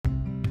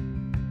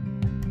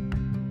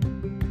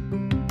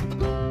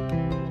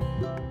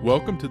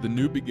Welcome to the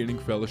New Beginning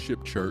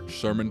Fellowship Church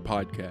Sermon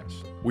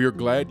Podcast. We are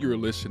glad you are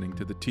listening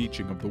to the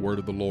teaching of the Word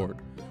of the Lord.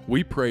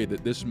 We pray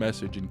that this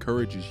message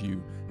encourages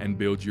you and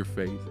builds your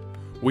faith.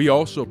 We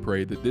also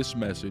pray that this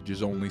message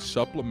is only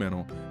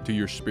supplemental to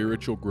your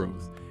spiritual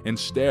growth,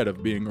 instead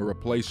of being a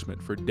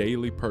replacement for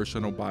daily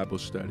personal Bible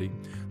study,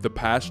 the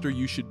pastor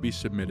you should be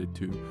submitted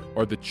to,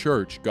 or the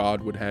church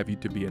God would have you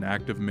to be an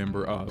active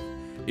member of.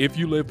 If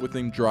you live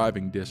within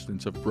driving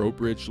distance of Breaux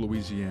Bridge,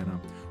 Louisiana,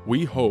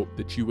 we hope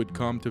that you would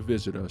come to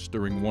visit us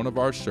during one of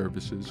our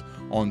services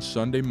on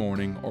Sunday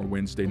morning or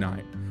Wednesday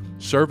night.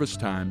 Service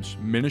times,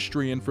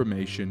 ministry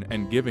information,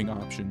 and giving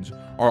options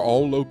are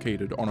all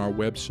located on our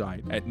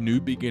website at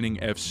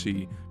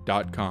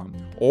newbeginningfc.com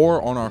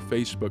or on our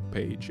Facebook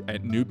page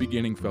at New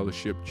Beginning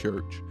Fellowship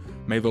Church.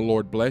 May the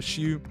Lord bless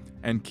you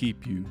and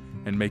keep you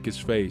and make His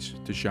face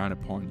to shine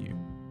upon you.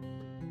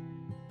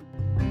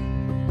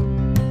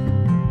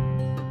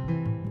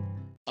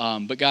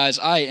 But guys,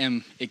 I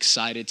am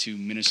excited to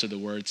minister the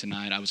word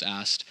tonight. I was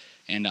asked,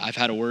 and I've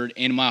had a word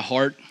in my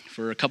heart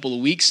for a couple of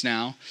weeks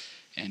now,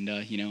 and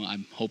I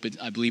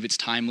believe it's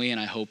timely,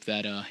 and I hope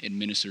that it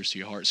ministers to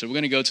your heart. So we're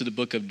going to go to the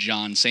book of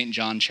John, St.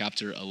 John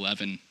chapter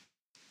 11.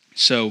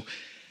 So,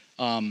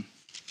 the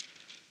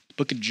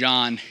book of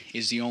John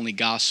is the only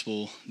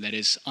gospel that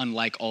is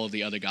unlike all of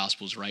the other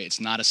gospels, right? It's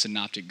not a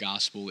synoptic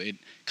gospel. It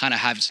kind of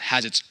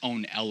has its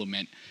own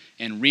element,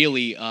 and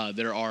really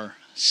there are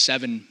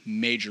 7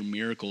 major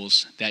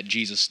miracles that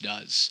Jesus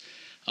does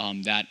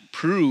that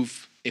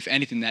prove, if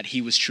anything, that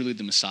he was truly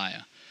the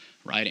Messiah,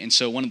 right? And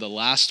so one of the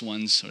last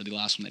ones, or the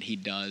last one that he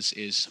does,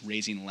 is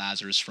raising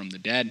Lazarus from the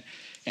dead.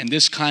 And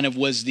this kind of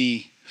was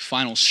the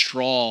final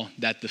straw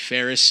that the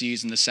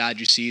Pharisees and the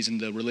Sadducees and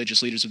the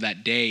religious leaders of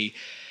that day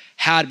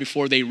had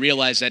before they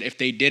realized that if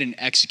they didn't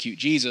execute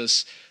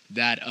Jesus,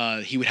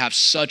 that he would have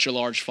such a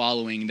large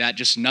following that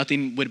just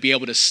nothing would be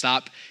able to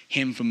stop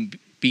him from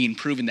being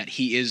proven that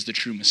he is the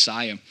true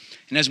Messiah.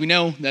 And as we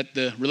know, that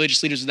the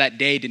religious leaders of that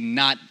day did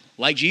not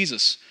like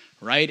Jesus,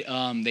 right?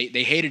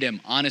 They hated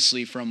him,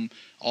 honestly. From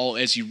all,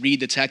 as you read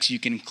the text, you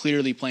can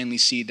clearly, plainly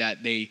see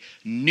that they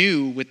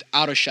knew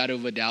without a shadow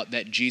of a doubt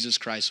that Jesus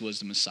Christ was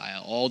the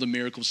Messiah. All the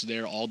miracles were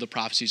there, all the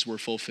prophecies were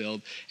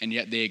fulfilled, and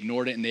yet they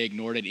ignored it and they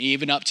ignored it.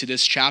 Even up to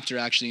this chapter,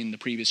 actually, in the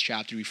previous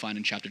chapter, we find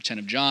in chapter 10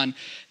 of John,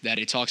 that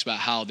it talks about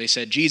how they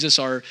said, Jesus,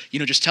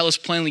 just tell us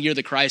plainly you're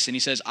the Christ. And he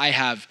says, I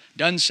have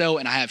done so,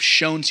 and I have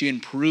shown to you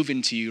and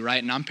proven to you,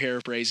 right? And I'm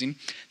paraphrasing,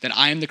 that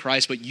I am the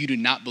Christ, but you do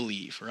not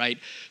believe, right?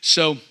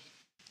 So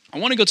I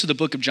want to go to the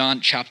book of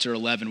John, chapter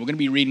 11. We're going to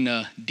be reading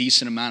a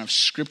decent amount of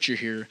scripture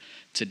here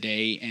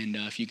today, and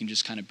if you can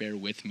just kind of bear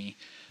with me.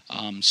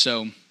 I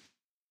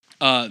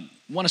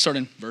want to start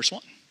in verse 1.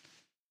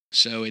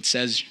 So it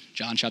says,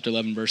 John chapter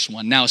 11, verse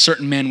 1. Now a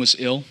certain man was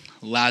ill,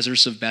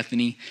 Lazarus of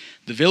Bethany,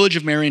 the village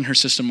of Mary and her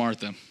sister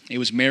Martha. It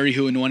was Mary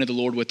who anointed the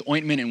Lord with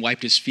ointment and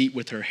wiped his feet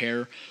with her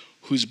hair,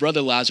 whose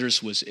brother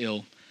Lazarus was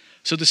ill.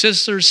 So the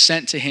sisters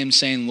sent to him,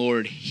 saying,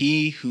 Lord,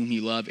 he whom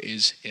you love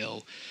is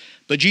ill.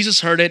 But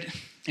Jesus heard it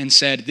and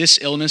said, this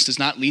illness does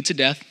not lead to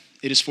death.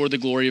 It is for the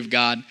glory of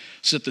God,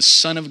 so that the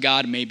Son of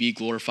God may be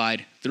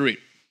glorified through it.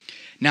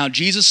 Now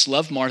Jesus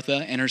loved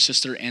Martha and her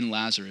sister and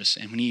Lazarus.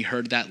 And when he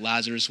heard that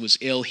Lazarus was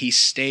ill, he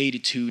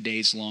stayed 2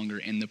 days longer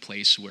in the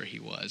place where he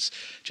was.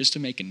 Just to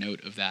make a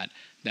note of that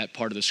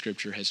part of the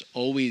scripture has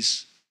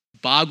always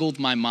boggled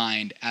my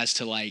mind as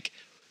to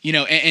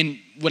and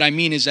what I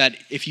mean is that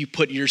if you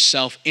put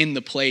yourself in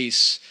the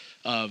place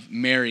of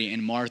Mary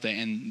and Martha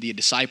and the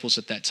disciples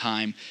at that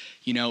time,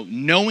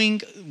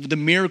 knowing the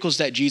miracles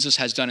that Jesus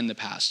has done in the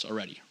past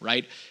already,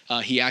 right?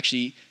 He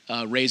actually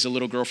raised a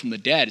little girl from the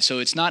dead. So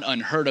it's not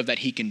unheard of that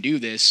he can do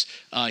this.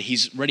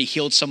 He's already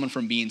healed someone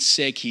from being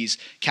sick. He's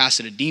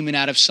casted a demon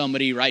out of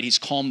somebody, right? He's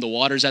calmed the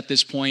waters at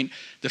this point.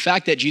 The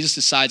fact that Jesus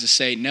decides to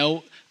say,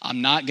 no,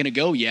 I'm not going to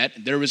go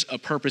yet. There was a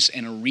purpose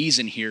and a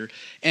reason here.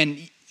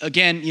 And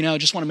again, I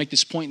just want to make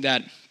this point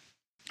that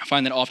I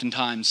find that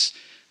oftentimes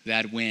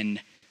that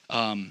when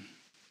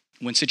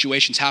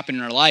situations happen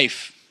in our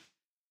life,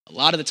 a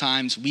lot of the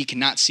times we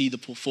cannot see the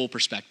full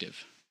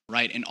perspective,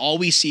 right? And all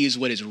we see is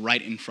what is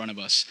right in front of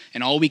us.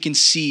 And all we can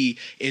see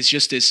is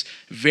just this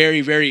very,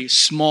 very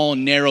small,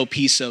 narrow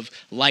piece of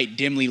light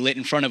dimly lit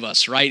in front of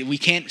us, right? We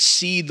can't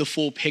see the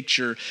full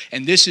picture.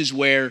 And this is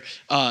where,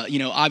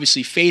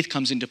 obviously faith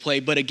comes into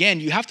play. But again,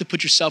 you have to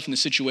put yourself in the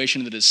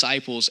situation of the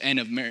disciples and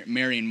of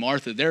Mary and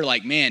Martha. They're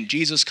like, man,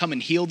 Jesus, come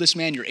and heal this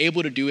man. You're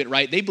able to do it,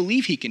 right? They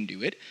believe he can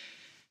do it.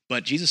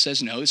 But Jesus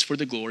says, no, it's for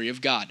the glory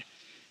of God.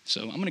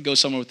 So I'm going to go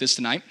somewhere with this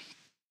tonight.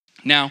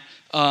 Now,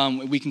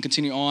 we can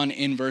continue on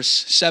in verse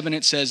 7.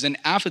 It says, then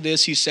after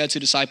this, he said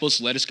to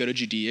disciples, let us go to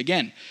Judea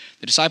again.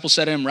 The disciples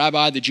said to him,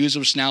 Rabbi, the Jews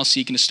are now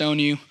seeking to stone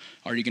you.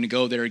 Are you going to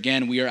go there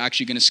again? We are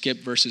actually going to skip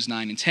verses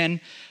 9 and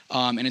 10.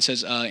 And it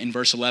says in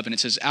verse 11,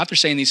 it says, after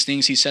saying these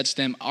things, he said to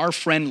them, our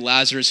friend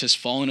Lazarus has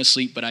fallen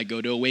asleep, but I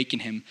go to awaken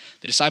him.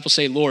 The disciples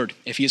say, Lord,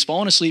 if he has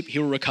fallen asleep, he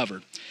will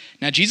recover.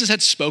 Now Jesus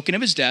had spoken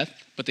of his death,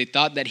 but they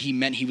thought that he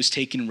meant he was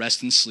taking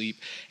rest and sleep.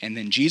 And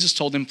then Jesus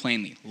told them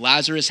plainly,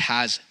 Lazarus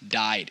has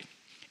died.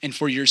 And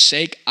for your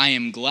sake, I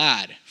am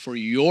glad. For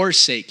your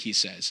sake, he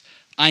says,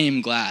 I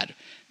am glad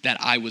that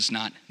I was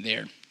not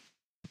there.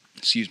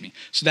 So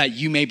that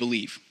you may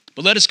believe.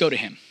 But let us go to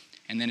him.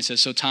 And then it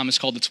says, so Thomas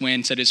called the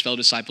twin, said to his fellow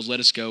disciples, let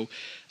us go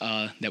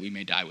that we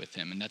may die with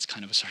him. And that's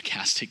kind of a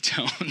sarcastic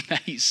tone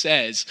that he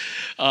says.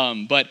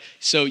 But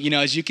so,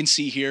 as you can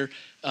see here,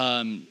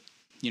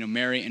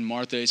 Mary and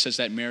Martha, it says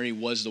that Mary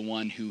was the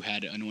one who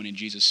had anointed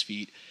Jesus'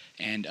 feet.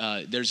 And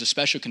there's a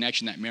special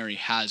connection that Mary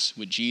has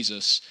with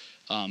Jesus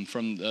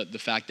from the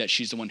fact that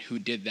she's the one who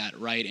did that,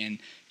 right? And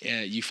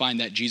you find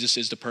that Jesus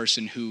is the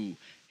person who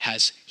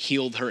has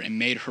healed her and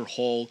made her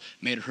whole,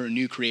 made her a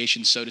new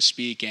creation, so to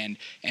speak. And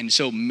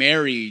so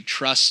Mary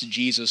trusts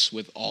Jesus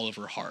with all of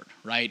her heart,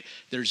 right?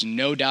 There's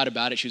no doubt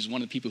about it. She was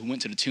one of the people who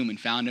went to the tomb and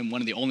found him,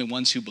 one of the only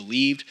ones who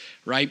believed,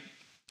 right?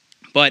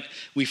 But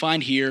we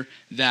find here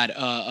that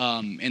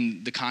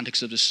in the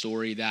context of the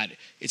story that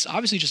it's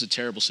obviously just a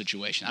terrible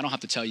situation. I don't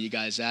have to tell you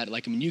guys that.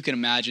 You can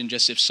imagine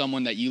just if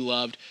someone that you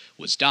loved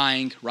was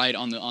dying, right,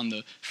 on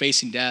the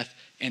facing death,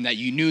 and that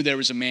you knew there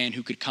was a man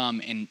who could come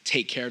and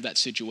take care of that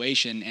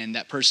situation, and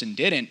that person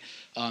didn't,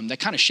 that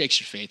kind of shakes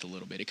your faith a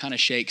little bit. It kind of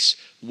shakes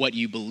what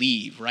you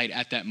believe, right?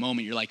 At that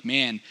moment, you're like,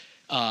 man,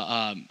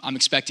 I'm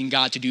expecting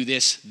God to do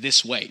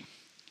this way.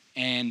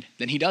 And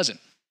then he doesn't.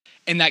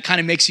 And that kind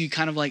of makes you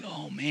kind of like,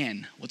 oh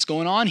man, what's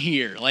going on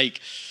here?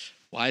 Like,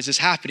 why is this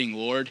happening,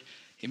 Lord?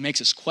 It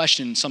makes us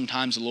question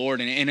sometimes the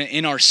Lord, and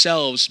in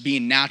ourselves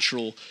being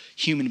natural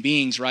human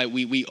beings, right?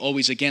 We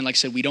always, again, like I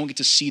said, we don't get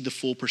to see the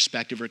full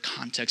perspective or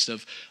context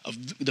of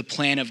the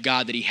plan of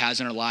God that he has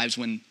in our lives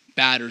when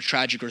bad or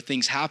tragic or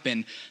things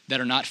happen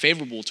that are not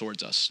favorable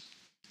towards us.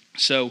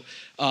 So,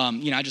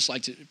 I just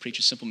like to preach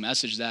a simple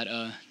message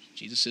that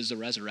Jesus is the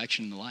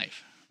resurrection and the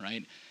life,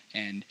 right?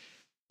 And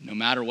no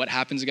matter what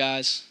happens,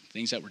 guys,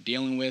 things that we're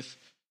dealing with,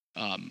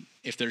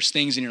 if there's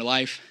things in your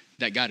life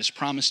that God has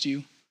promised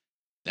you,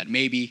 that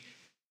maybe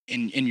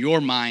in your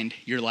mind,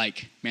 you're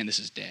like, man, this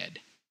is dead.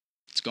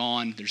 It's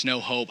gone. There's no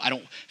hope. I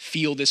don't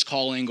feel this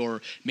calling,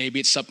 or maybe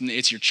it's something,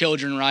 it's your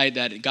children, right,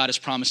 that God has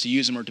promised to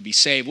use them or to be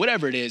saved,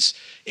 whatever it is.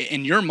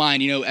 In your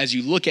mind, as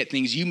you look at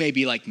things, you may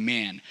be like,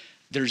 man,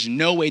 there's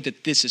no way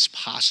that this is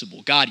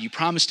possible. God, you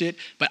promised it,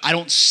 but I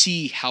don't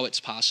see how it's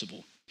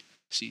possible.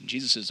 See,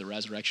 Jesus is the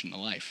resurrection and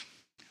the life,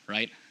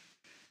 right?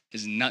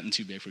 There's nothing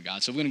too big for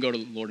God. So we're going to go to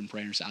the Lord in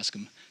prayer and just ask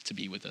him to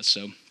be with us.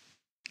 So,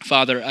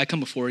 Father, I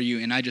come before you,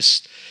 and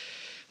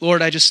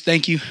Lord, I just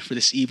thank you for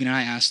this evening.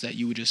 I ask that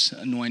you would just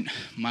anoint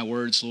my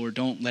words, Lord.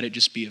 Don't let it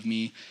just be of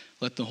me.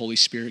 Let the Holy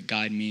Spirit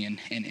guide me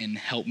and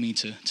help me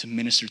to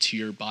minister to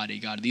your body,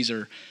 God. These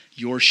are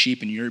your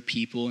sheep and your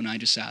people, and I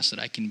just ask that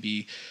I can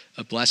be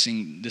a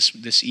blessing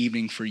this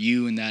evening for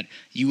you, and that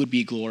you would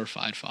be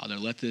glorified, Father.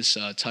 Let this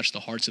touch the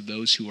hearts of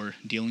those who are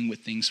dealing with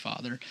things,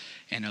 Father,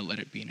 and let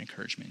it be an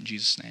encouragement. In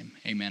Jesus' name,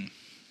 amen.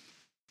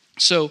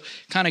 So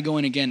kind of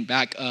going again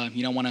back, I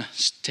want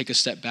to take a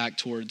step back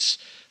towards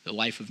the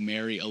life of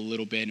Mary a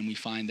little bit, and we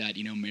find that,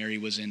 Mary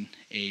was in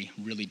a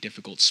really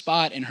difficult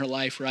spot in her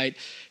life, right?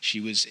 She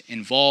was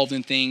involved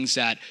in things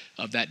that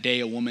of that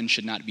day a woman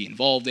should not be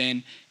involved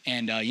in,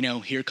 and,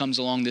 here comes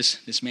along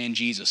this man,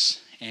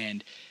 Jesus,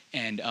 and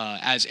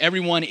as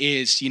everyone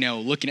is,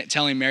 looking at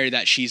telling Mary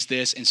that she's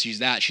this and she's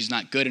that, she's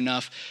not good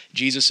enough,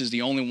 Jesus is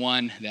the only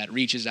one that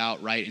reaches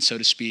out, right, and so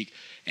to speak.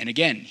 And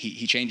again,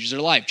 he changes her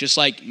life. Just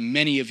like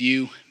many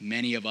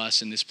of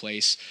us in this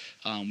place,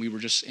 we were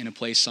just in a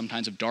place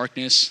sometimes of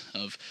darkness,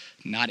 of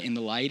not in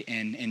the light.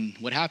 And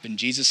what happened?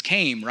 Jesus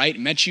came, right?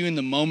 Met you in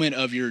the moment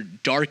of your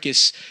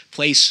darkest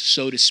place,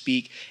 so to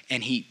speak,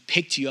 and he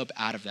picked you up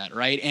out of that,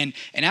 right? And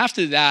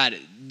after that,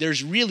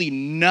 there's really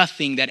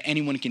nothing that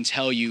anyone can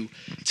tell you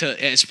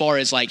as far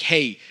as like,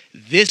 hey,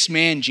 this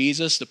man,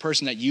 Jesus, the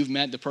person that you've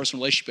met, the personal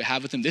relationship you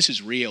have with him, this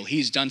is real.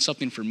 He's done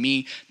something for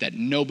me that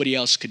nobody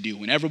else could do.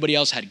 When everybody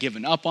else had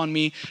given up on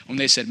me, when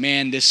they said,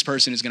 man, this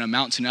person is going to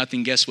amount to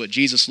nothing, guess what?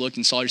 Jesus looked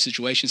and saw your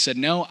situation and said,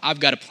 no,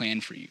 I've got a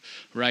plan for you,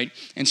 right?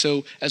 And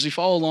so as we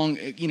follow along,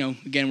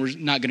 again, we're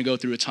not going to go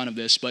through a ton of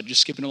this, but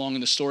just skipping along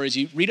in the stories,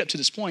 you read up to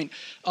this point,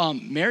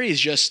 Mary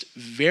is just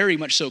very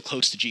much so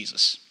close to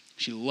Jesus.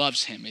 She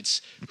loves him.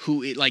 It's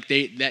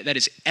that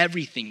is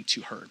everything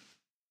to her.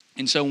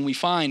 And so when we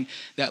find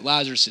that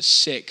Lazarus is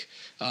sick,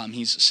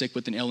 he's sick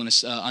with an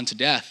illness unto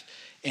death,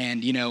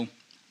 and,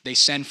 they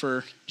send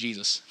for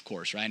Jesus, of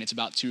course, right? And it's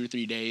about 2 or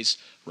 3 days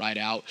right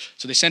out.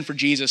 So they send for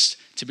Jesus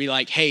to be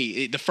like,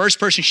 hey, the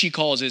first person she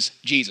calls is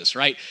Jesus,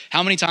 right?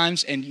 How many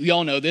times, and we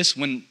all know this,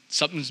 when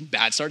something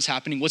bad starts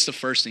happening, what's the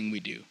first thing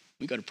we do?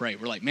 We go to pray.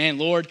 We're like, man,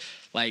 Lord,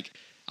 like,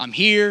 I'm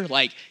here,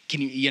 like, do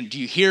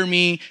you hear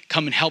me?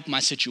 Come and help my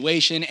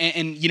situation.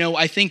 And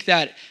I think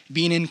that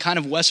being in kind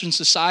of Western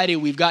society,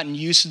 we've gotten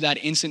used to that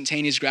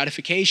instantaneous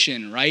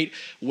gratification, right?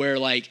 Where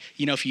like,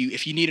 if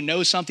you need to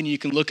know something, you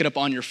can look it up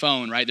on your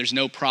phone, right? There's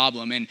no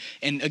problem. And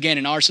again,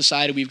 in our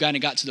society, we've kind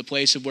of got to the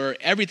place of where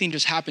everything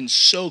just happens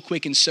so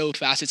quick and so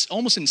fast. It's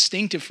almost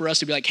instinctive for us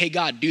to be like, hey,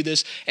 God, do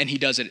this. And he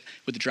does it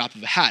with the drop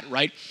of a hat,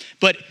 right?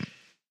 But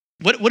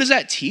what does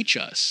that teach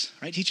us,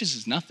 right? It teaches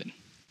us nothing.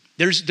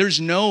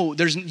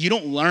 You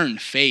don't learn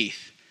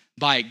faith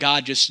by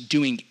God just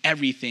doing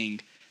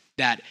everything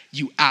that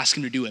you ask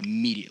him to do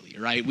immediately,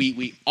 right?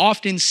 We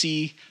often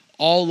see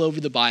all over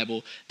the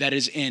Bible that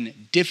is in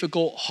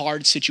difficult,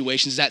 hard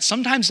situations that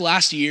sometimes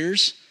last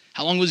years.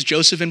 How long was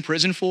Joseph in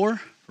prison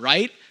for,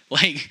 right?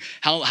 Like,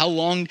 how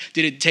long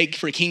did it take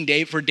for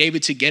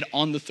David to get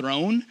on the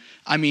throne?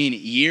 I mean,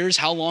 years.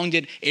 How long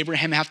did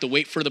Abraham have to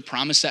wait for the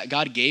promise that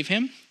God gave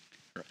him?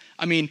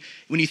 I mean,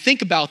 when you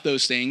think about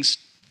those things,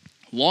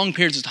 long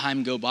periods of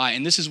time go by,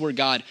 and this is where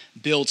God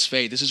builds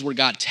faith. This is where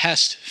God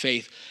tests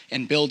faith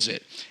and builds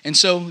it. And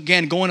so,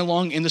 again, going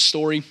along in the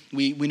story,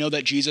 we know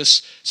that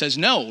Jesus says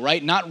no,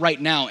 right? Not right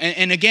now.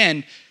 And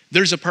again,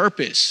 there's a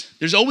purpose.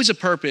 There's always a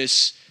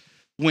purpose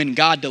when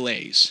God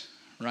delays,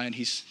 right?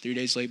 He's 3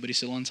 days late, but he's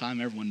still on time.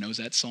 Everyone knows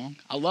that song.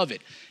 I love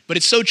it. But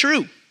it's so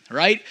true,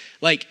 right?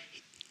 Like,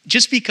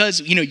 just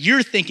because,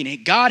 you're thinking, hey,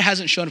 God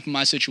hasn't shown up in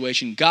my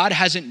situation. God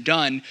hasn't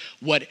done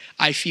what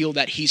I feel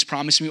that he's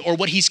promised me or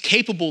what he's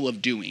capable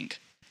of doing.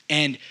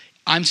 And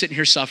I'm sitting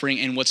here suffering,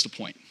 and what's the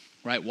point,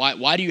 right?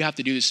 Why do you have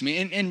to do this to me?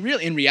 And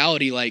really, in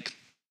reality,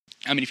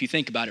 if you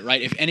think about it,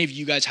 right? If any of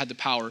you guys had the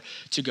power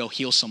to go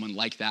heal someone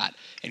like that,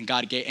 and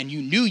God gave, and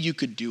you knew you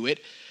could do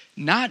it,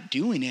 not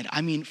doing it,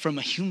 from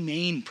a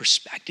humane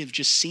perspective,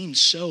 just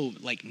seems so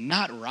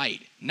not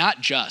right,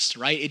 not just,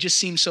 right? It just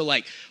seems so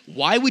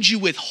why would you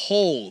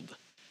withhold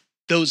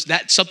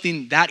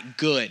something that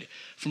good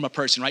from a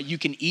person, right? You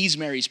can ease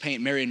Mary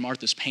and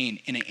Martha's pain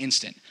in an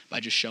instant by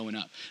just showing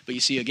up. But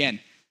you see,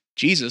 again,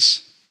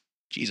 Jesus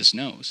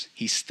knows.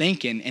 He's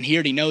thinking, and he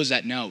already knows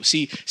that no.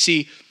 See,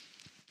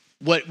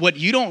 what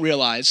you don't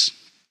realize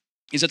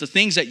is that the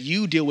things that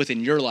you deal with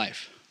in your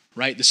life,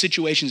 right? The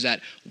situations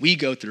that we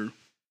go through,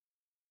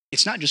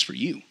 it's not just for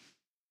you.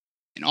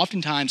 And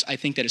oftentimes, I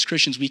think that as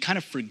Christians, we kind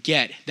of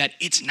forget that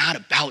it's not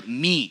about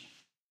me.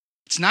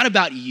 It's not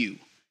about you.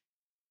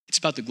 It's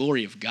about the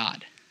glory of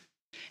God.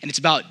 And it's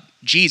about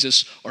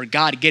Jesus or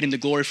God getting the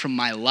glory from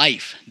my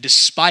life,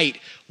 despite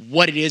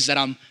what it is that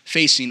I'm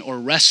facing or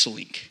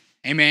wrestling.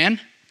 Amen?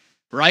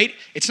 Right?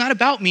 It's not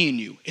about me and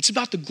you. It's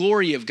about the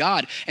glory of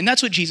God. And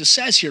that's what Jesus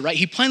says here, right?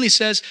 He plainly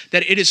says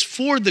that it is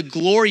for the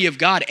glory of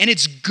God, and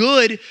it's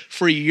good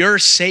for your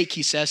sake,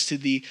 he says to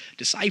the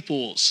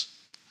disciples.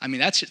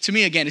 That's, to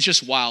me, again, it's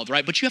just wild,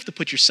 right? But you have to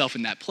put yourself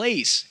in that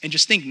place and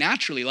just think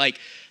naturally,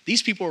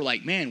 these people are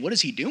like, man, what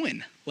is he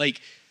doing?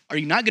 Are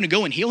you not going to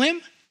go and heal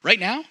him right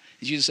now?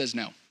 And Jesus says,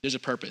 no, there's a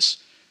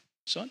purpose.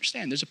 So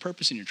understand, there's a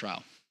purpose in your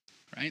trial,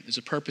 right? There's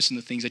a purpose in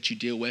the things that you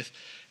deal with.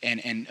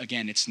 And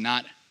again, it's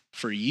not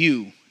for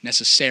you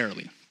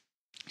necessarily.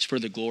 It's for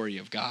the glory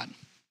of God.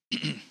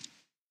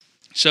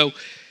 So,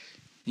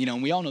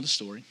 we all know the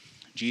story.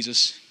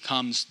 Jesus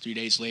comes 3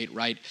 days late,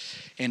 right?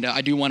 And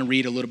I do want to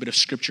read a little bit of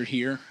scripture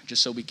here,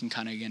 just so we can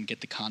kind of, again,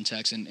 get the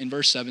context. And in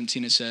verse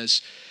 17, it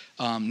says,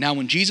 now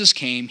when Jesus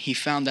came, he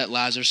found that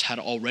Lazarus had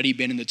already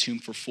been in the tomb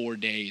for 4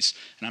 days.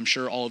 And I'm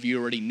sure all of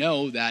you already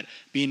know that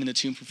being in the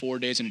tomb for 4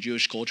 days in a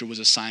Jewish culture was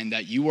a sign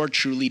that you are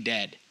truly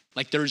dead.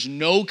 There's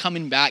no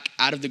coming back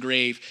out of the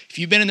grave. If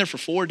you've been in there for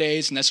 4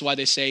 days, and that's why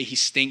they say he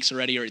stinks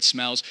already or it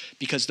smells,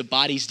 because the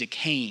body's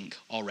decaying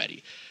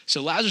already.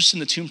 So Lazarus is in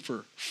the tomb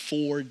for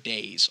 4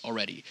 days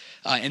already.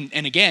 And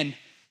again,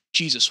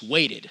 Jesus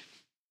waited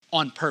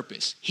on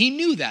purpose. He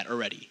knew that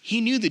already. He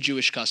knew the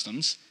Jewish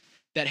customs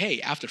that, hey,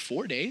 after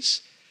 4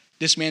 days,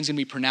 this man's going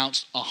to be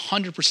pronounced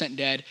 100%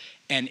 dead,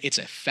 and it's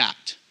a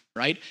fact.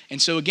 Right? And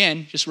so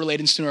again, just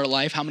relating to our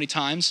life, how many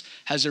times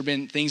has there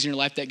been things in your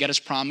life that God has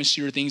promised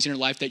you or things in your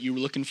life that you were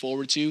looking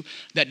forward to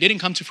that didn't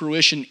come to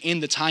fruition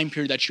in the time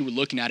period that you were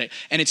looking at it?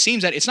 And it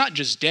seems that it's not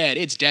just dead,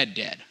 it's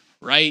dead,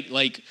 right?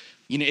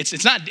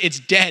 It's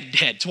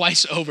dead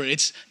twice over.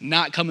 It's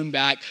not coming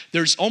back.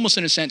 There's almost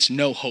in a sense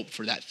no hope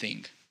for that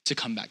thing to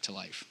come back to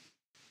life.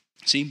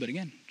 See, but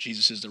again,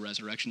 Jesus is the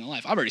resurrection and the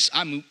life.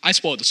 I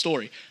spoiled the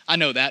story. I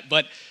know that,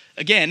 but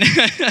again,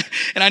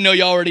 and I know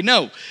you already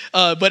know,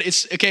 but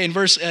it's, okay, in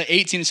verse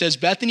 18 it says,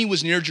 Bethany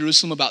was near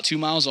Jerusalem about 2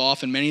 miles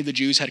off, and many of the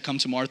Jews had come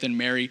to Martha and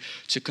Mary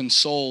to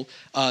console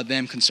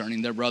them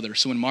concerning their brother.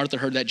 So when Martha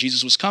heard that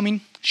Jesus was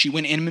coming, she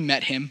went in and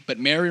met him, but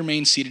Mary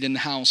remained seated in the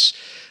house.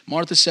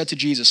 Martha said to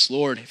Jesus,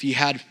 Lord, if you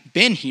had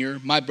been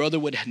here, my brother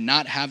would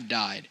not have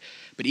died.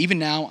 But even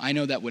now I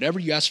know that whatever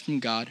you ask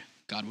from God,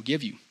 God will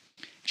give you.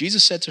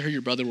 Jesus said to her,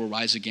 your brother will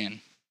rise again.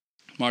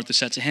 Martha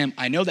said to him,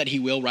 I know that he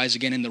will rise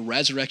again in the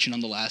resurrection on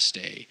the last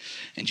day.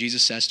 And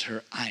Jesus says to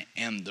her, I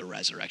am the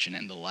resurrection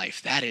and the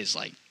life. That is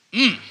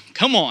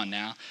come on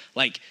now.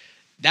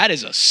 That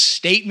is a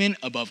statement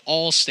above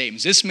all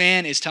statements. This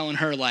man is telling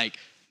her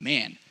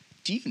man,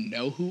 do you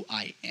know who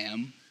I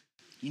am?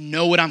 You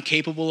know what I'm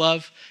capable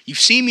of? You've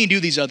seen me do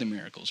these other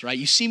miracles, right?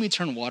 You've seen me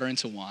turn water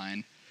into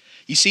wine.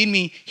 You've seen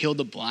me heal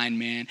the blind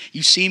man.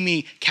 You've seen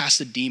me cast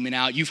the demon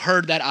out. You've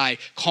heard that I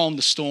calmed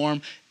the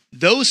storm.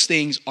 Those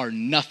things are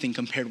nothing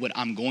compared to what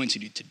I'm going to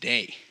do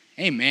today.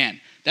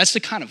 Amen. That's the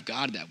kind of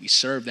God that we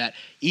serve, that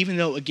even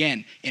though,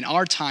 again, in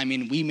our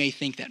timing, we may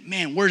think that,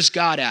 man, where's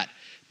God at?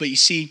 But you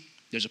see,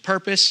 there's a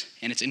purpose,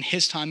 and it's in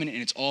his timing, and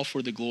it's all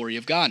for the glory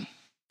of God.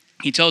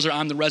 He tells her,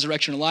 I'm the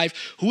resurrection and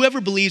life.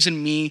 Whoever believes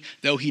in me,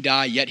 though he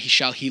die, yet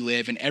shall he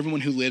live. And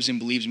everyone who lives and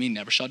believes in me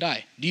never shall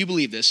die. Do you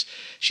believe this?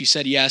 She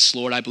said, yes,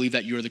 Lord, I believe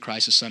that you are the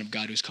Christ, the Son of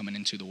God, who's coming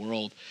into the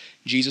world.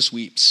 Jesus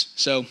weeps.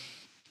 So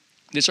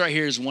this right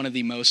here is one of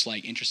the most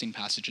interesting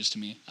passages to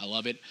me. I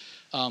love it.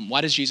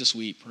 Why does Jesus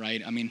weep,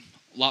 right? I mean,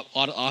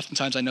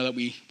 oftentimes I know that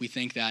we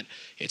think that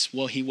it's,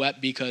 well, he wept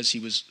because he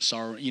was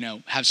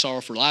have sorrow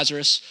for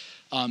Lazarus.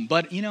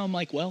 But I'm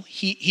like, well,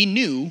 he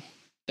knew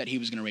that he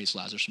was going to raise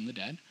Lazarus from the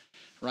dead.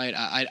 Right,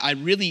 I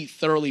really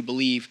thoroughly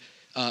believe,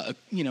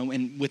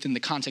 and within the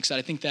context that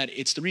I think that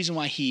it's the reason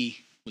why he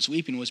was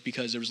weeping was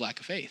because there was lack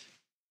of faith.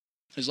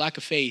 There's lack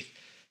of faith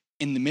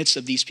in the midst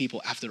of these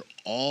people after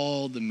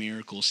all the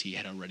miracles he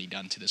had already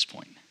done to this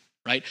point.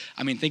 Right?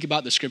 I mean, think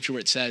about the scripture where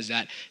it says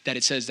that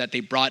it says that they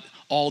brought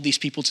all these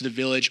people to the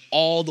village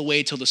all the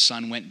way till the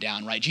sun went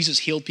down. Right? Jesus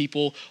healed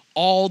people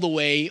all the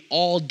way,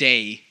 all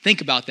day.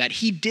 Think about that.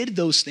 He did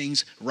those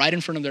things right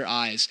in front of their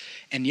eyes,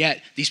 and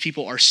yet these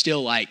people are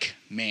still like,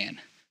 man.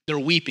 They're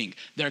weeping,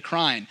 they're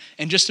crying.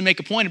 And just to make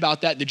a point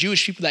about that, the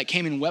Jewish people that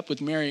came and wept with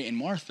Mary and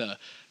Martha,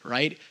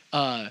 right?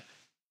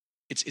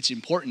 It's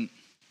important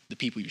the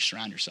people you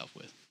surround yourself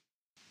with.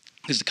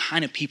 Because the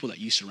kind of people that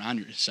you surround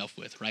yourself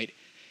with, right,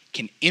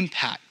 can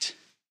impact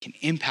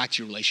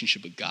your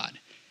relationship with God.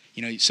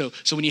 So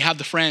when you have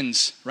the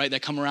friends, right,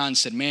 that come around and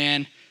said,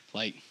 man,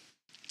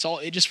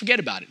 just forget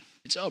about it.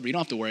 It's over. You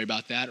don't have to worry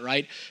about that,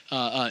 right?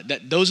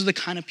 Those are the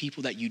kind of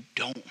people that you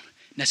don't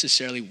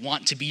necessarily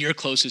want to be your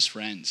closest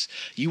friends.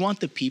 You want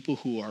the people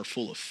who are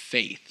full of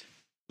faith,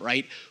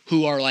 right?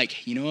 Who are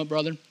like, you know what,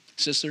 brother,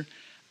 sister,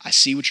 I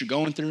see what you're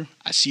going through.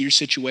 I see your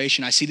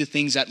situation. I see the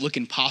things that look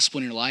impossible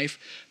in your life,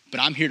 but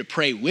I'm here to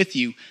pray with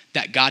you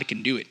that God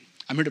can do it.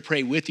 I'm here to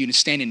pray with you and to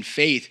stand in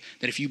faith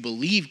that if you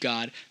believe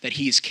God, that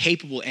he is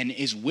capable and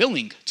is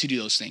willing to do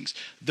those things.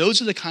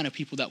 Those are the kind of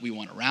people that we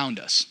want around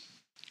us.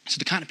 So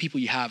the kind of people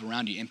you have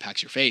around you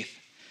impacts your faith.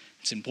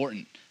 It's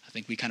important. I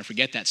think we kind of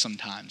forget that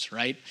sometimes,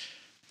 right?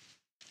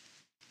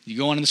 You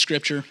go on in the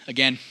scripture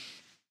again.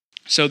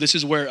 So this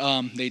is where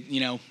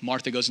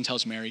Martha goes and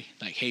tells Mary,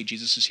 like, hey,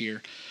 Jesus is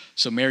here.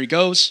 So Mary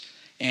goes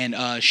and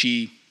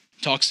she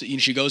talks.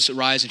 She goes to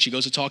rise and she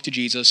goes to talk to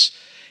Jesus.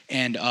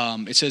 And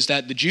it says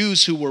that the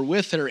Jews who were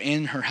with her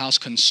in her house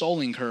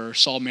consoling her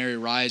saw Mary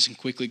rise and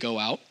quickly go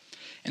out.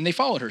 And they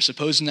followed her,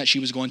 supposing that she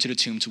was going to the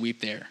tomb to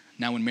weep there.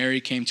 Now when Mary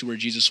came to where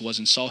Jesus was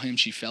and saw him,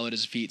 she fell at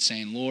his feet,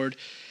 saying, Lord,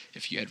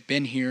 if you had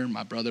been here,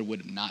 my brother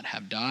would not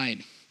have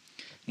died.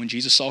 When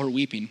Jesus saw her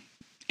weeping,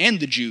 and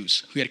the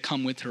Jews who had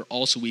come with her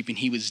also weeping,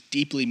 he was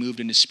deeply moved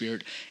in his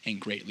spirit and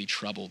greatly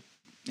troubled.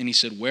 And he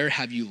said, where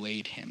have you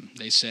laid him?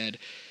 They said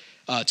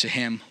to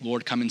him,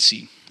 Lord, come and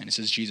see. And it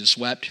says, Jesus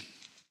wept.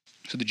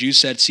 So the Jews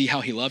said, see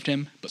how he loved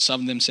him. But some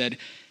of them said,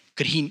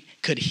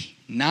 could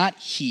not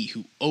he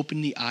who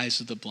opened the eyes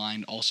of the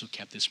blind also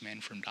kept this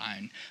man from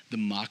dying? The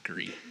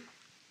mockery,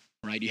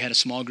 right? You had a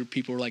small group of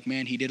people who were like,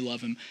 man, he did love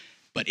him.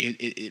 But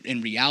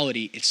in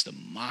reality, it's the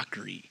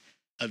mockery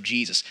of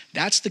Jesus.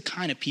 That's the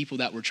kind of people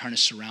that were trying to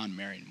surround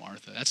Mary and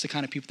Martha. That's the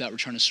kind of people that were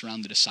trying to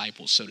surround the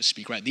disciples, so to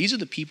speak, right? These are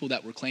the people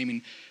that were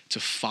claiming to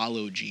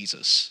follow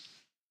Jesus.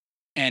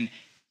 And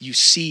you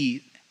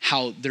see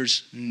how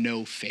there's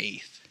no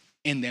faith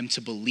in them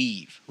to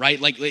believe, right?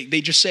 Like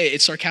they just say,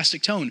 it's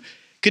sarcastic tone.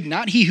 Could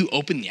not he who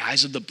opened the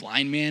eyes of the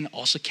blind man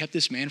also kept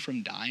this man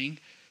from dying?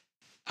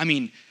 I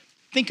mean,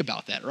 think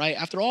about that, right?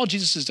 After all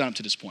Jesus has done up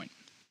to this point,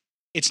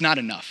 it's not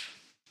enough.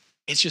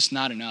 It's just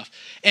not enough.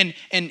 And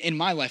in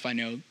my life, I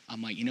know,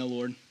 I'm like,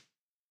 Lord,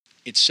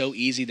 it's so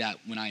easy that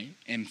when I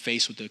am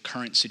faced with the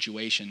current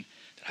situation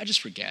that I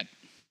just forget.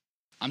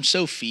 I'm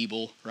so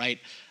feeble, right?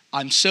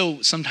 I'm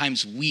so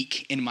sometimes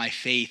weak in my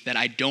faith that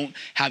I don't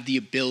have the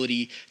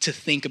ability to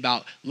think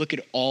about, look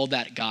at all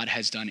that God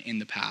has done in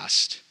the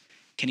past.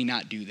 Can he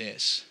not do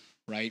this,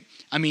 right?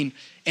 I mean,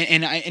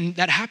 and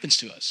that happens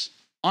to us.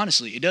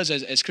 Honestly, it does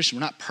as Christians.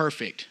 We're not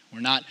perfect.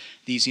 We're not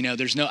these,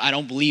 I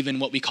don't believe in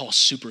what we call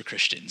super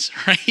Christians,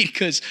 right?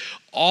 Because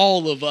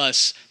all of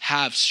us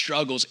have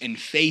struggles and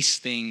face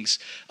things,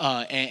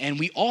 and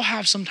we all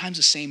have sometimes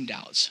the same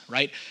doubts,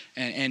 right?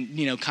 And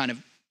kind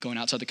of going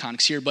outside the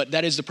context here, but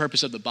that is the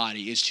purpose of the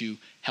body, is to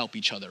help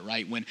each other,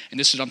 right? And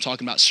this is what I'm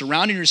talking about,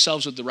 surrounding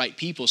yourselves with the right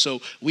people.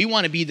 So we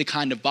want to be the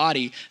kind of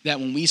body that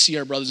when we see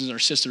our brothers and our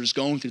sisters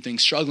going through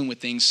things, struggling with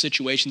things,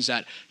 situations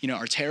that,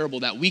 are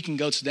terrible, that we can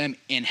go to them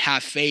and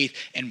have faith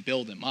and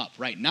build them up,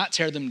 right? Not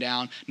tear them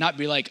down, not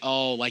be like,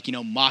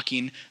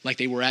 mocking like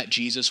they were at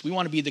Jesus. We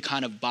want to be the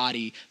kind of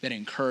body that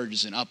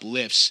encourages and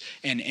uplifts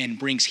and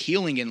brings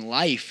healing and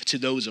life to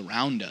those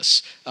around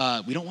us.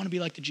 We don't want to be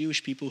like the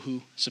Jewish people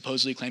who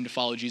supposedly claim to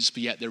follow Jesus,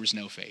 but yet there was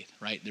no faith,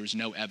 right? There was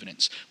no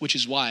evidence, which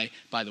is why,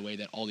 by the way,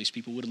 that all these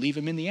people would leave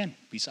him in the end,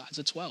 besides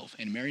the 12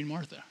 and Mary and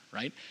Martha,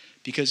 right?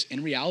 Because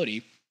in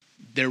reality,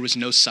 there was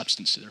no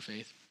substance to their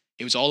faith.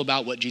 It was all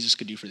about what Jesus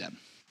could do for them.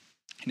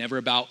 Never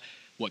about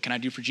what can I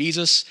do for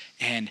Jesus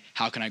and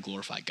how can I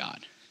glorify God.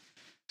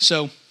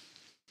 So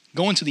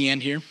going to the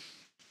end here,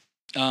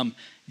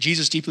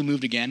 Jesus deeply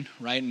moved again,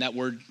 right? And that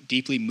word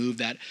deeply moved,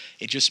 that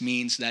it just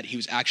means that he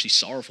was actually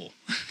sorrowful.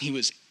 He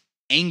was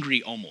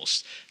angry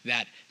almost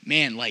that,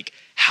 man, like,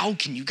 how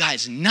can you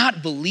guys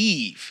not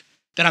believe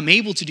that I'm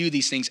able to do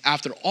these things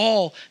after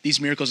all these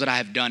miracles that I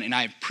have done? And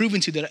I have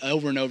proven to you that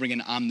over and over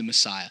again, I'm the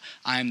Messiah.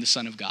 I am the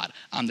Son of God.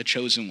 I'm the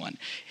chosen one.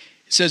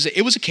 It says that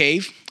it was a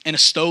cave and a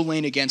stone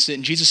laying against it.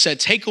 And Jesus said,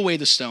 take away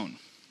the stone.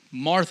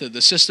 Martha,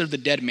 the sister of the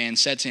dead man,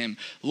 said to him,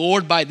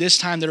 Lord, by this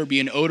time there will be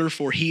an odor,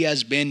 for he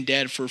has been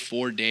dead for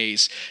 4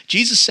 days.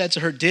 Jesus said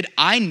to her, did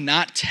I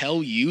not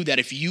tell you that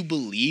if you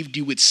believed,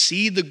 you would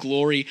see the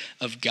glory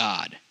of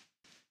God?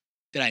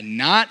 Did I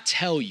not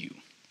tell you?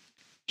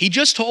 He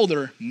just told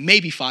her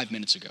maybe 5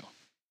 minutes ago,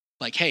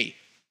 like, hey,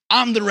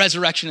 I'm the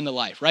resurrection and the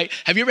life, right?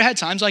 Have you ever had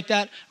times like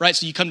that, right?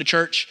 So you come to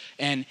church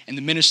and the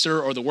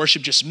minister or the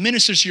worship just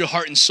ministers to your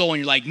heart and soul, and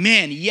you're like,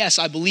 man, yes,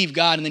 I believe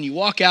God. And then you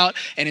walk out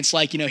and it's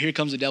like, here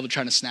comes the devil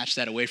trying to snatch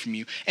that away from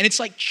you. And it's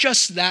like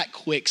just that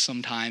quick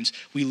sometimes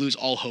we lose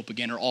all hope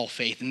again or all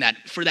faith. And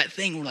that for that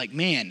thing, we're like,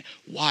 man,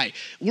 why?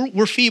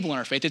 We're feeble in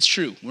our faith. It's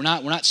true. We're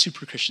not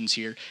super Christians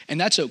here. And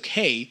that's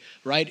okay,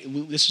 right?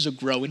 This is a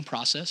growing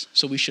process.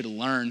 So we should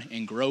learn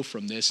and grow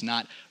from this,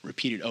 not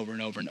repeat it over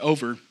and over and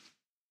over.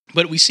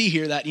 But we see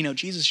here that,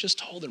 Jesus just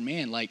told her,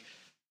 man, like,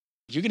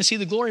 you're going to see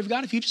the glory of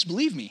God if you just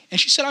believe me. And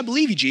she said, I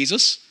believe you,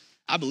 Jesus.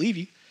 I believe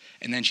you.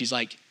 And then she's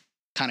like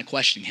kind of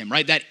questioning him,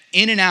 right? That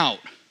in and out,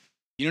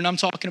 you know what I'm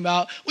talking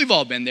about? We've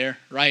all been there,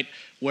 right?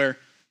 Where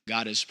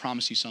God has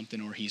promised you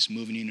something or he's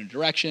moving you in a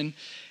direction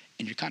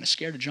and you're kind of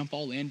scared to jump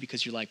all in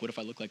because you're like, what if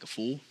I look like a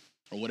fool?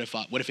 Or what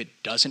if it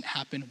doesn't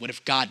happen? What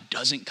if God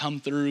doesn't come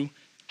through?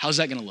 How's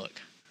that going to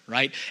look,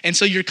 right? And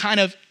so you're kind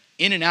of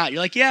in and out.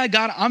 You're like, yeah,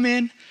 God, I'm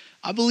in.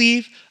 I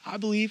believe.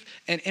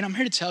 And I'm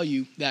here to tell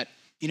you that,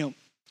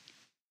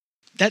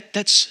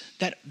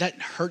 that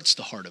hurts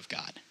the heart of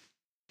God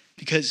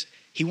because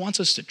he wants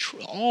us to,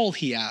 all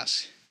he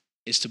asks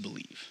is to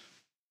believe,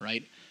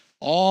 right?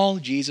 All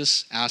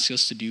Jesus asks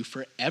us to do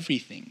for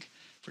everything,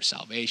 for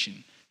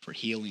salvation, for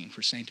healing,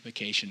 for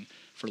sanctification,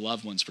 for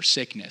loved ones, for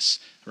sickness,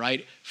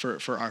 right?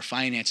 For our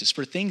finances,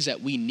 for things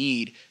that we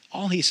need.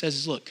 All he says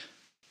is, look,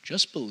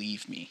 just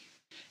believe me.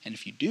 And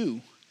if you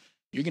do,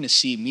 you're going to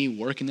see me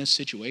work in this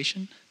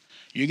situation.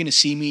 You're going to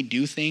see me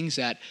do things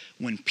that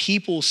when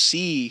people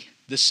see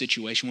this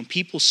situation, when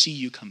people see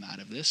you come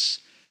out of this,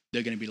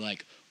 they're going to be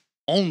like,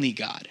 only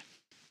God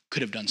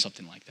could have done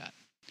something like that.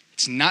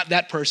 It's not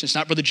that person. It's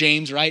not Brother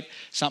James, right?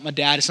 It's not my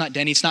dad. It's not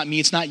Denny. It's not me.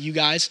 It's not you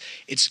guys.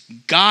 It's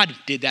God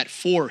did that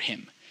for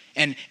him.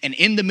 And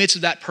in the midst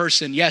of that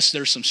person, yes,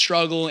 there's some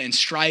struggle and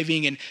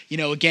striving. And,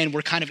 again,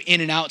 we're kind of in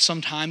and out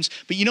sometimes.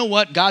 But you know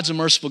what? God's a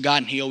merciful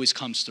God, and he always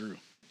comes through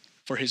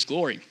for his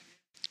glory.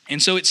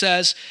 And so it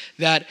says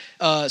that,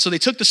 so they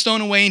took the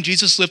stone away and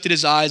Jesus lifted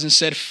his eyes and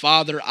said,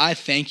 Father, I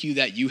thank you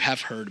that you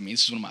have heard me.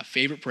 This is one of my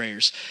favorite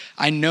prayers.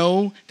 I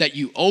know that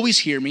you always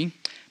hear me,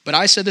 but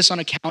I said this on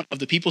account of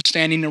the people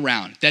standing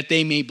around, that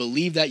they may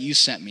believe that you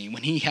sent me.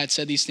 When he had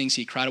said these things,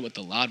 he cried out with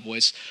a loud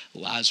voice,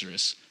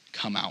 Lazarus,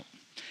 come out.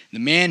 The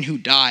man who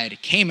died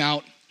came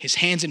out. His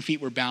hands and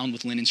feet were bound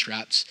with linen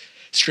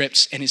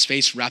strips, and his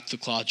face wrapped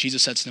with cloth.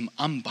 Jesus said to them,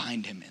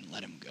 unbind him and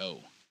let him go.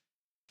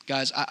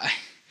 Guys,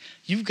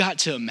 you've got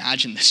to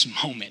imagine this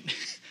moment.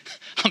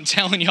 I'm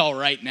telling y'all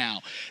right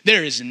now,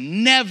 there has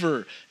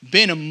never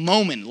been a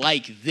moment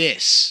like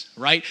this,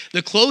 right?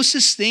 The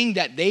closest thing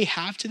that they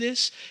have to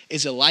this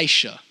is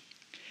Elisha.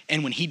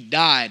 And when he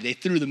died, they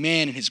threw the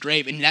man in his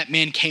grave and that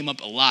man came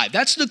up alive.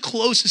 That's the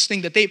closest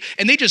thing that they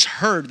just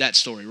heard that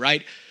story,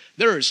 right?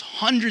 There's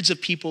hundreds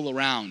of people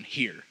around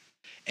here.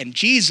 And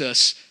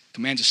Jesus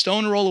commands a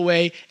stone to roll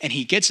away and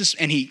he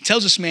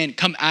tells this man,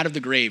 come out of the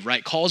grave,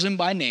 right? Calls him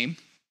by name.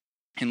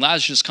 And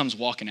Lazarus just comes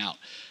walking out.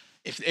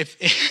 If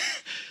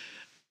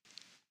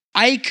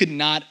I could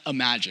not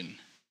imagine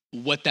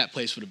what that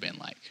place would have been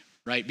like,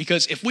 right?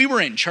 Because if we were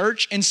in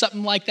church and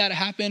something like that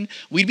happened,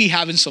 we'd be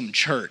having some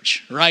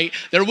church, right?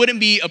 There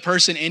wouldn't be a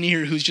person in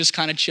here who's just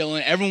kind of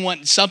chilling.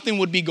 Something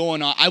would be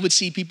going on. I would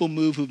see people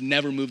move who've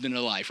never moved in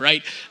their life,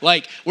 right?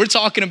 Like we're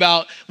talking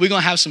about, we're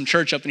going to have some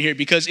church up in here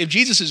because if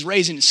Jesus is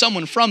raising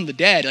someone from the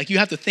dead, like you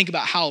have to think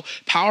about how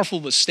powerful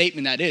of a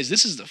statement that is.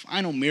 This is the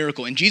final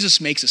miracle. And Jesus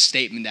makes a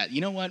statement that,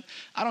 you know what?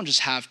 I don't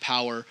just have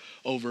power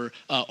over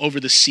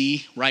the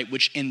sea, right?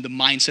 Which in the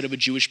mindset of a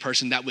Jewish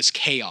person, that was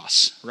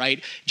chaos,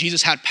 right?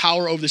 Jesus had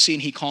power over the sea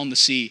and he calmed the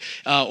sea.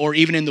 Or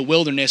even in the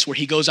wilderness where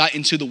he goes out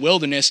into the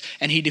wilderness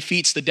and he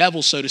defeats the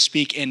devil, so to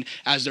speak. And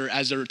as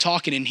they're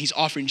talking and he's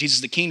offering Jesus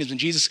the kingdoms and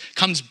Jesus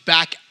comes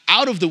back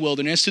out of the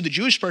wilderness, to the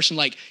Jewish person,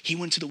 like he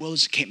went to the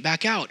wilderness and came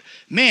back out.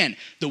 Man,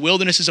 the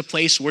wilderness is a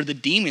place where the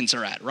demons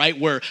are at, right?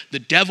 Where the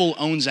devil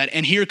owns that.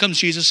 And here comes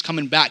Jesus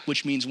coming back,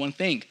 which means one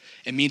thing.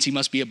 It means he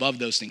must be above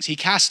those things. He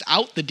cast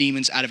out the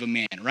demons out of a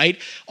man, right?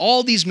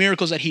 All these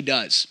miracles that he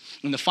does.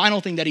 And the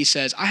final thing that he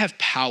says, I have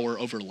power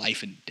over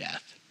life and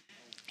death.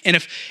 And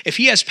if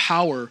he has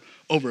power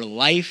over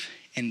life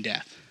and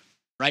death,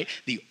 right?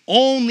 The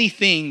only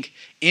thing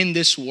in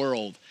this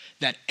world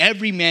that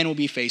every man will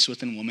be faced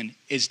with and woman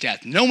is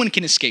death. No one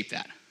can escape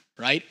that,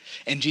 right?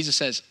 And Jesus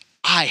says,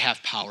 I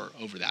have power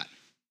over that.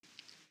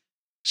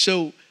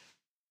 So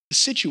the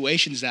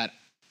situations that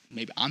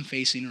maybe I'm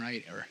facing,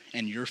 right,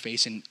 and you're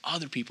facing,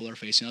 other people are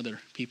facing, other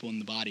people in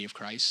the body of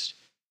Christ.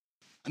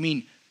 I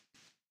mean,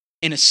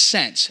 in a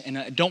sense, and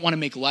I don't want to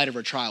make light of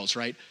our trials,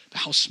 right? But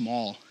how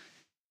small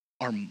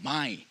are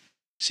my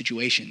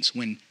situations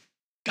when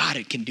God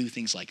can do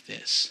things like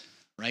this,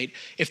 right?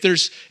 If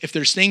there's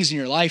things in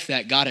your life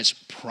that God has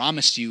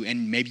promised you,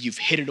 and maybe you've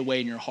hid it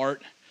away in your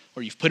heart,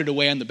 or you've put it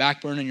away on the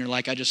back burner, and you're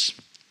like, I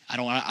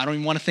don't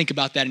even want to think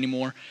about that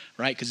anymore,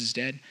 right? Because it's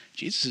dead.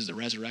 Jesus is the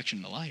resurrection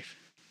and the life.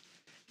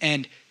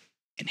 And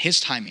in his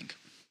timing,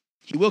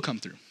 he will come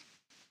through.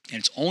 And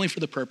it's only for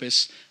the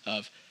purpose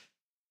of,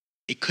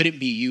 it couldn't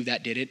be you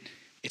that did it.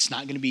 It's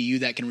not going to be you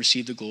that can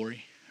receive the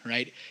glory,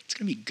 right? It's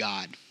going to be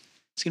God.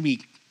 It's going to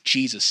be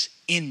Jesus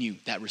in you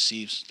that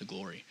receives the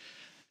glory.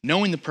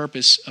 Knowing the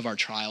purpose of our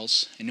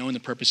trials and knowing the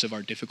purpose of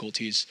our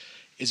difficulties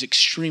is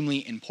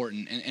extremely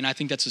important. And I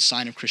think that's a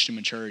sign of Christian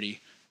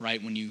maturity,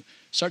 right? When you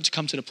start to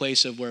come to the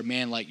place of where,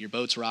 man, like your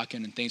boat's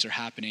rocking and things are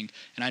happening.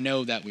 And I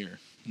know that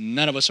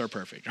none of us are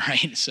perfect,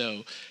 right?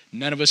 So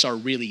none of us are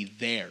really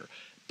there.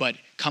 But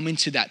coming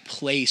to that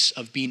place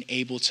of being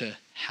able to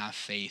have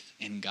faith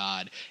in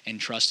God and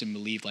trust and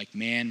believe, like,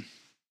 man,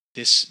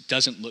 this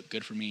doesn't look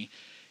good for me.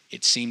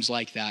 It seems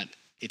like that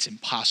it's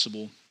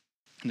impossible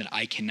and that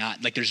I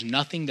cannot, like, there's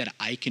nothing that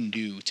I can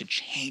do to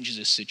change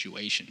this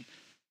situation.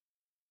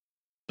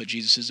 But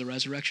Jesus is the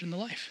resurrection and the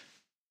life,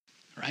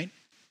 right?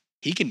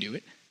 He can do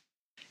it.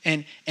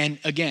 And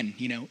again,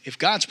 if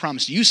God's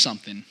promised you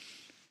something,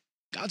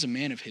 God's a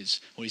man of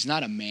his, well, he's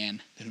not a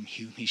man whom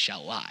he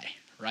shall lie,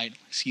 right?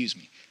 Excuse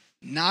me.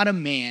 Not a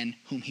man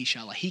whom he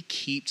shall lie. He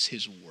keeps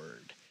his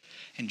word.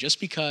 And just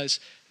because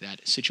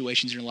that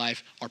situations in your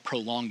life are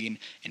prolonging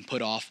and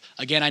put off,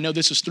 again, I know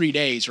this was 3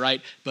 days,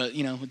 right? But,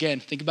 again,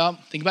 think about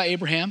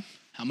Abraham.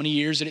 How many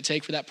years did it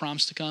take for that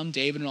promise to come?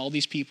 David and all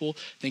these people.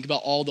 Think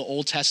about all the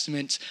Old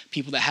Testament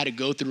people that had to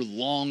go through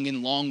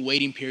long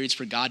waiting periods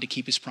for God to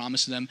keep his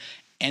promise to them.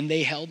 And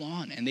they held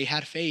on and they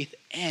had faith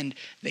and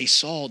they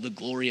saw the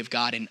glory of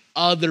God, and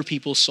other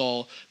people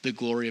saw the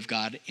glory of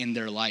God in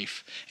their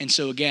life. And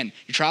so again,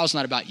 your trial is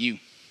not about you.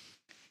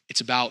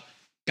 It's about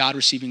God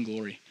receiving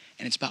glory,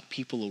 and it's about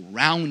people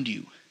around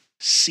you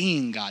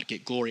seeing God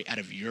get glory out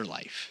of your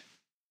life.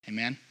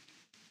 Amen?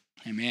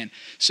 Amen.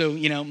 So,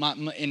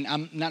 and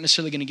I'm not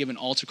necessarily going to give an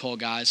altar call,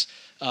 guys.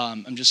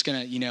 I'm just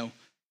going to,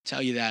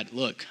 tell you that,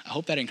 look, I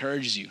hope that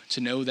encourages you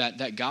to know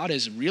that God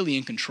is really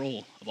in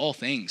control of all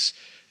things.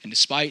 And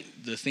despite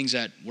the things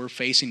that we're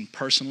facing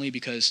personally,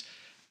 because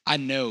I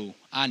know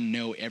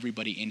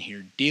everybody in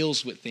here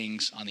deals with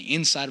things on the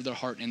inside of their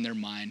heart and their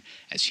mind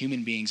as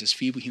human beings, as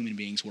feeble human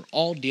beings. We're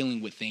all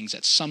dealing with things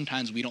that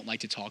sometimes we don't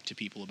like to talk to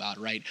people about,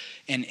 right?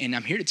 And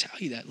I'm here to tell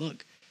you that,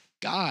 look,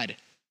 God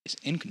is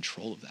in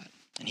control of that.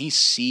 And he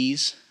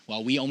sees,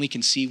 while we only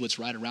can see what's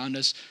right around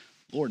us,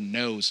 Lord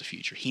knows the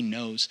future. He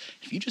knows.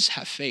 If you just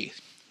have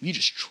faith, if you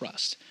just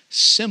trust,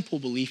 simple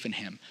belief in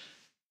him,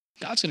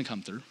 God's going to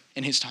come through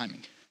in his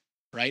timing,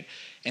 right?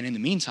 And in the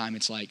meantime,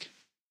 it's like,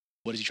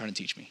 what is he trying to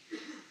teach me?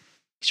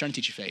 He's trying to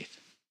teach you faith.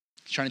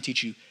 He's trying to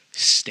teach you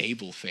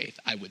stable faith,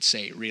 I would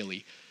say,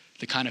 really.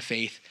 The kind of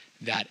faith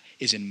that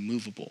is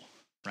immovable,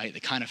 right? The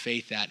kind of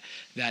faith that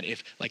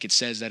if, like it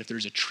says, that if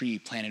there's a tree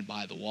planted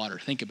by the water,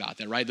 think about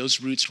that, right?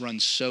 Those roots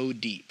run so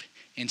deep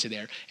into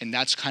there. And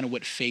that's kind of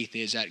what faith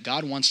is, that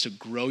God wants to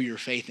grow your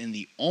faith. And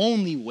the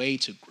only way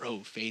to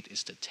grow faith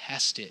is to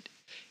test it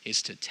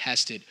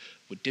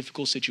with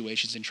difficult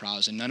situations and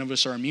trials. And none of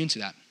us are immune to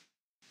that.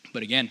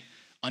 But again,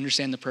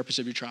 understand the purpose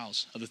of your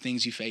trials, of the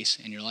things you face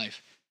in your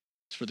life.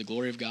 It's for the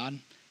glory of God,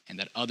 and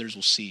that others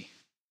will see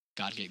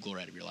God get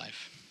glory out of your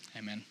life.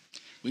 Amen.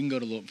 We can go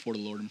before the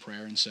Lord in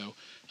prayer, and so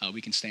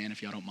we can stand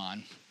if y'all don't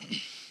mind.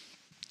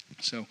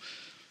 So,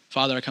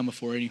 Father, I come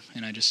before you,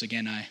 and I just,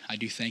 again, I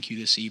do thank you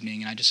this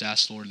evening, and I just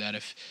ask, Lord, that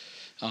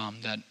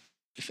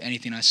if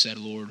anything I said,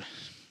 Lord,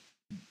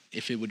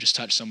 if it would just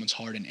touch someone's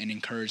heart and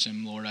encourage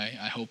them, Lord,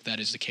 I hope that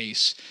is the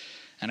case.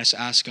 And I just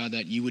ask, God,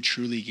 that you would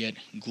truly get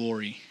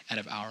glory out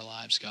of our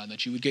lives, God,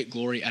 that you would get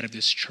glory out of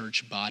this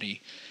church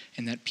body,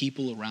 and that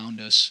people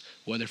around us,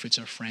 whether if it's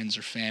our friends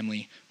or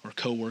family or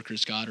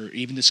coworkers, God, or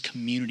even this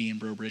community in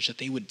Breaux Bridge, that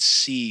they would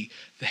see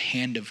the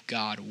hand of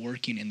God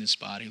working in this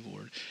body,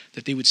 Lord.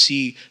 That they would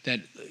see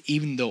that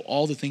even though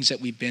all the things that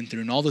we've been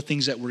through and all the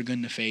things that we're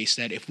going to face,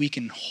 that if we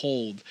can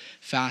hold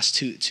fast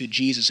to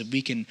Jesus, if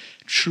we can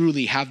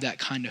truly have that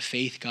kind of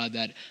faith, God,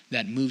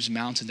 that moves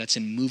mountains, that's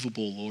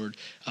immovable, Lord,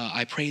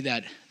 I pray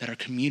that our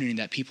community,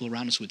 that people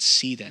around us would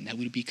see that, and that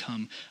we would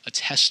become a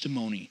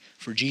testimony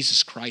for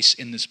Jesus Christ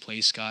in this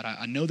place, God.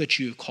 I know that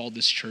you have called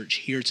this church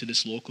here to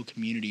this local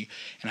community,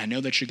 and I know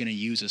that you're going to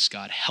use us,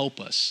 God. Help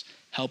us.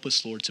 Help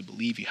us, Lord, to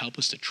believe you. Help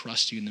us to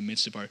trust you in the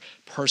midst of our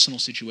personal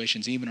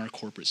situations, even our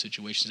corporate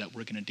situations that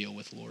we're going to deal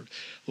with, Lord.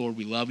 Lord,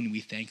 we love and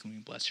we thank and we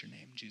bless your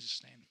name. In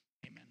Jesus' name.